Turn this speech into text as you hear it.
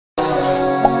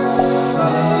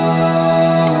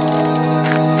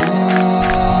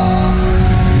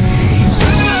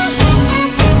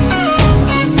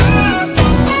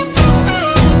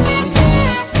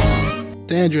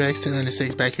Hydra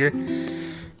X1096 back here,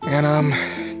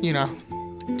 and you know,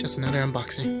 just another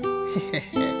unboxing.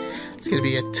 It's gonna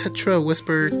be a Tetra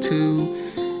Whisper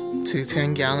 2 to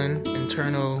 10 gallon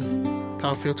internal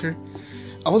power filter.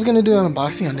 I was gonna do an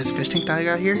unboxing on this fish tank that I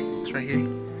got here. It's right here.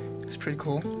 It's pretty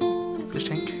cool fish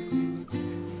tank.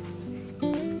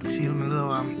 See my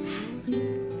little I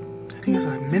think it's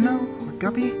a minnow or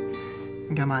guppy.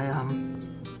 I got my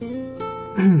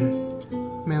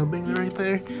male banger right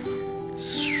there.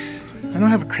 I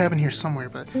don't have a crab in here somewhere,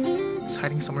 but it's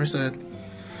hiding somewhere. It's a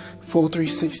full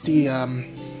 360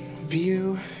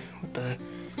 view with the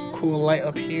cool light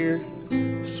up here.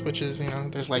 Switches, you know,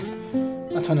 there's like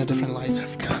a ton of different lights. I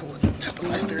forgot what type of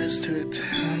lights there is to it.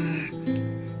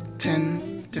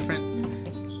 10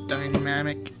 different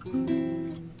dynamic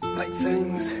light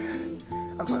settings.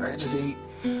 I'm sorry, I just ate.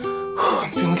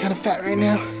 I'm feeling kind of fat right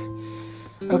now.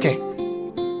 Okay.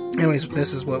 Anyways,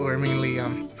 this is what we're mainly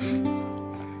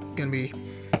gonna be,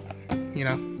 you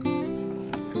know,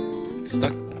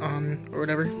 stuck on or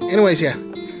whatever. Anyways, yeah.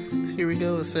 So here we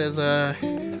go. It says set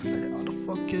it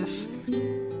autofocus.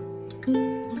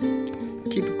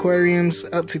 Keep aquariums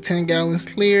up to 10 gallons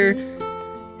clear.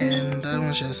 And that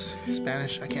one's just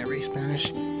Spanish. I can't read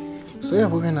Spanish. So yeah,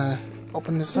 we're gonna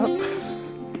open this up.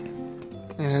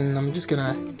 And I'm just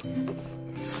gonna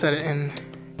set it in.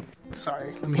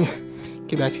 Sorry, let me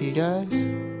get back to you guys.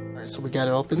 Alright, so we got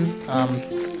it open.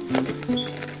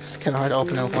 It's kind of hard to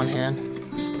open it with one hand.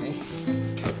 So let me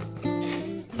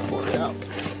pour it out.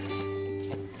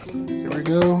 Here we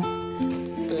go.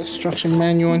 The instruction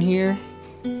manual in here.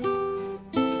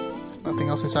 Nothing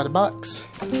else inside the box.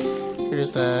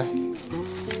 Here's the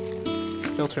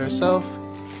filter itself.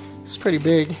 It's pretty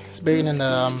big. It's bigger than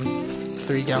the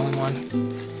 3 gallon one.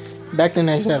 Back then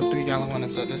I used to have a 3 gallon one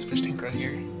inside this fish tank right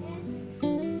here.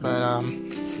 But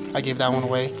I gave that one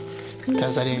away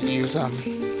because I didn't use that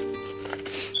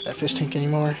fish tank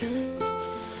anymore.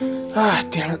 Ah,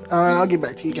 damn it. I'll get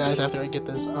back to you guys after I get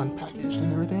this unpackaged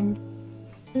and everything.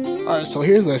 Alright, so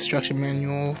here's the instruction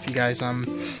manual. If you guys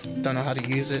don't know how to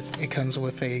use it, it comes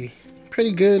with a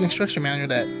pretty good instruction manual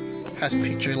that has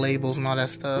picture labels and all that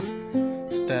stuff.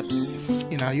 Steps,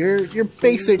 you know, your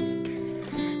basic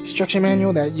instruction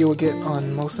manual that you will get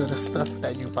on most of the stuff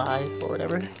that you buy or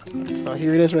whatever. So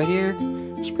here it is right here.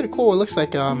 It's pretty cool. It looks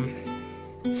like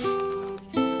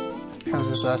has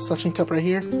this suction cup right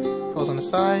here. Goes on the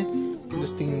side.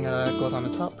 This thing goes on the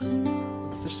top of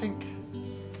the fish tank.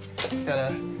 Just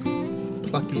gotta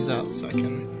pluck these out so I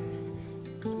can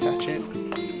attach it.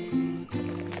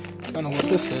 I don't know what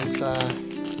this is.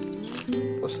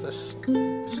 What's this?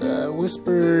 It's a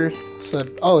Whisper. It's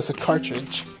a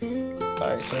cartridge.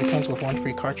 Alright, so it comes with one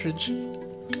free cartridge.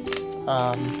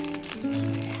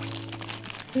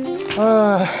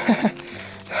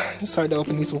 It's hard to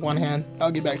open these with one hand.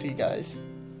 I'll get back to you guys.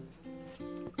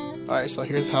 Alright, so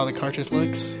here's how the cartridge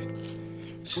looks.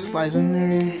 Just slides in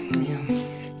there.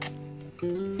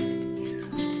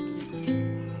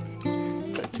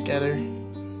 Put it together.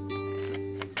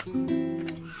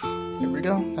 There we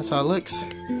go. That's how it looks.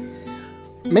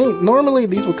 Normally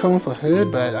these would come with a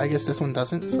hood, but I guess this one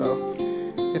doesn't, so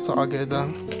it's all good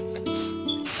though.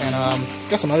 And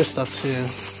got some other stuff too,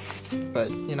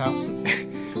 but you know,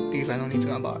 these I don't need to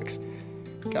unbox.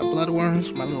 Got bloodworms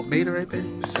for my little beta right there.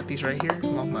 Set these right here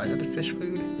along my other fish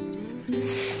food.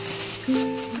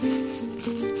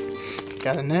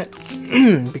 Got a net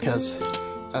because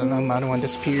I don't know, my other one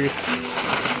disappeared.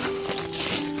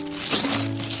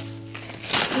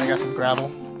 And I got some gravel.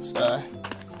 It's a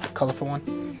colorful one.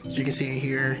 As you can see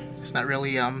here, it's not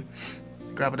really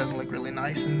gravel doesn't look really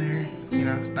nice in there. You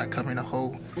know, it's not covering the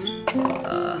whole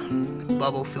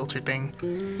bubble filter thing.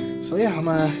 So yeah, I'm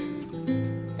gonna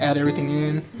add everything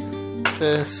in.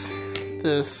 This,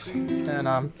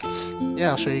 and yeah,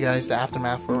 I'll show you guys the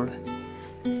aftermath for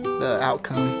the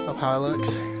outcome of how it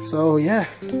looks. So yeah.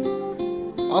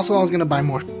 Also, I was gonna buy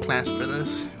more plants for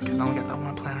this because I only got that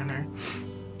one plant in there.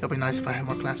 It'll be nice if I had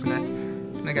more plants in there.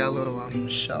 And I got a little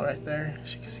shell right there,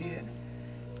 as you can see it.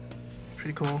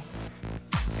 Pretty cool.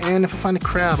 And if I find a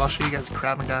crab, I'll show you guys the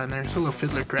crab I got in there. It's a little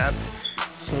fiddler crab.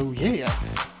 So yeah.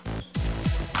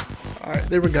 Alright,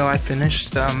 there we go. I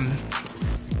finished. You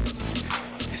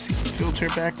see the filter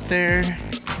back there,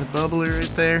 the bubbler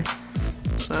right there.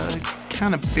 It's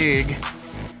kind of big.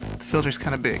 The filter's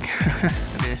kind of big. I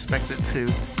didn't expect it to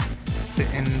fit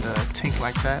in the tank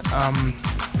like that.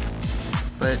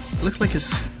 But it looks like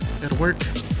it'll work.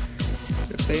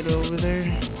 There's beta over there.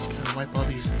 Gotta wipe all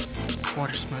these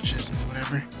water smudges and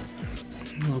whatever.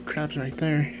 Little crabs right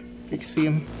there. You can see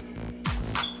them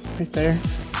right there.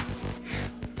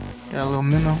 Got a little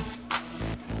minnow.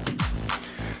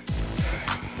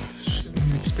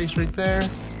 space right there.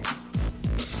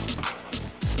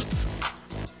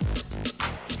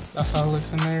 That's how it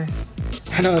looks in there.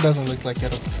 I know it doesn't look like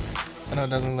it'll. I know it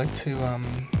doesn't look too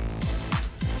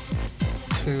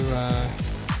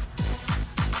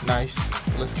nice.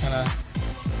 It looks kind of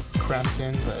cramped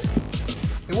in, but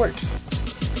it works.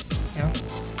 You know,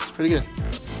 it's pretty good.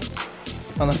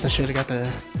 Unless I should have got the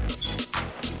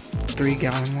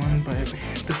 3-gallon one, but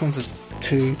this one's a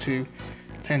 2 to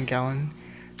 10-gallon,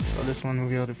 so this one will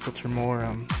be able to filter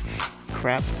more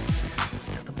crap. It's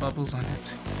got the bubbles on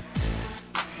it.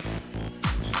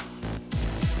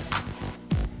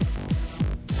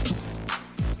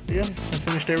 Yeah, I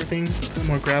finished everything. Put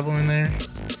more gravel in there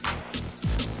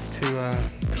to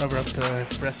cover up the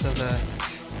rest of the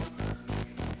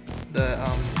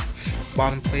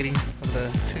bottom plating of the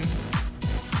tube.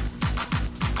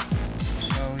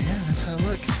 So yeah, that's how it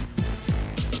looks.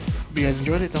 Hope you guys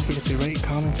enjoyed it. Don't forget to rate,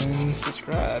 comment, and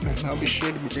subscribe. And I'll be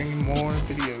sure to be bringing more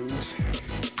videos.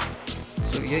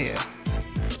 So yeah.